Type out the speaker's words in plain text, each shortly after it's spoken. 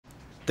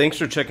Thanks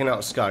for checking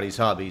out Scotty's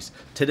Hobbies.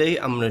 Today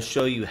I'm going to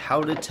show you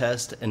how to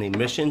test an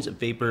emissions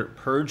vapor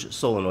purge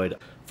solenoid.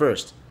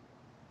 First,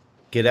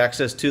 get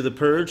access to the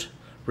purge,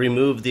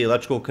 remove the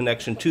electrical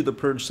connection to the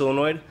purge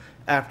solenoid.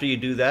 After you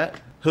do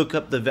that, hook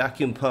up the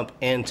vacuum pump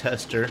and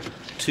tester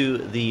to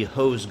the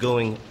hose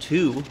going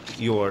to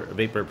your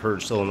vapor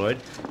purge solenoid.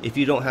 If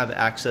you don't have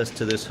access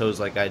to this hose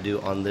like I do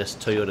on this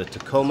Toyota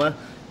Tacoma,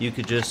 you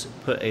could just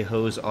put a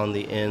hose on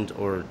the end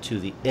or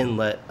to the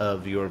inlet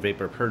of your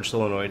vapor purge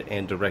solenoid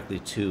and directly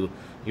to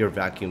your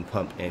vacuum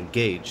pump and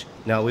gauge.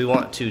 Now we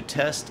want to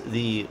test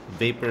the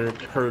vapor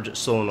purge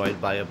solenoid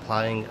by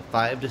applying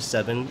 5 to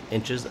 7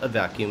 inches of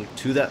vacuum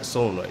to that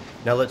solenoid.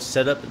 Now let's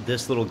set up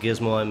this little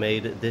gizmo I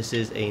made. This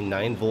is a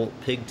 9-volt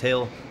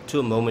pigtail to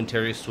a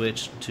momentary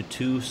switch to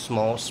 2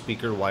 small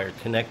speaker wire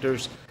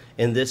connectors.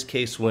 In this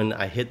case, when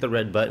I hit the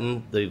red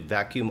button, the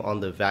vacuum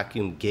on the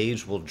vacuum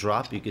gauge will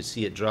drop. You can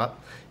see it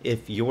drop.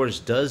 If yours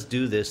does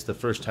do this the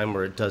first time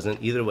or it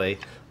doesn't, either way,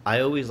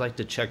 I always like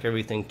to check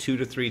everything 2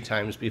 to 3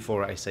 times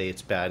before I say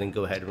it's bad and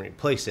go ahead and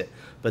replace it.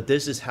 But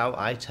this is how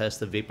I test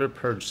the vapor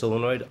purge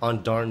solenoid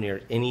on darn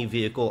near any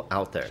vehicle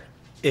out there.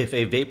 If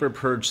a vapor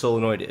purge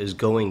solenoid is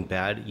going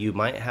bad, you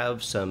might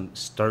have some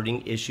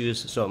starting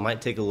issues, so it might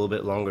take a little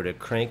bit longer to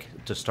crank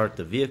to start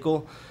the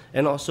vehicle.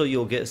 And also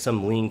you'll get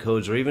some lean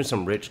codes or even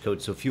some rich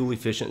codes, so fuel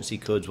efficiency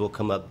codes will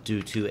come up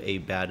due to a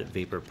bad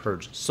vapor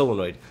purge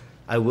solenoid.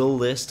 I will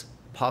list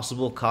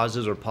possible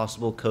causes or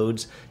possible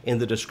codes in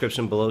the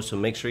description below, so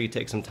make sure you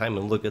take some time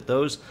and look at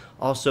those.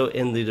 Also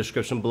in the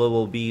description below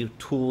will be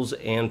tools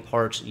and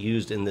parts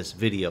used in this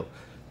video.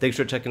 Thanks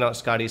for checking out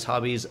Scotty's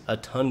Hobbies. A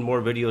ton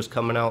more videos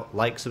coming out.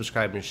 Like,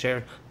 subscribe, and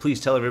share.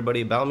 Please tell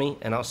everybody about me,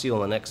 and I'll see you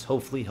on the next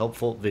hopefully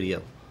helpful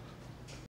video.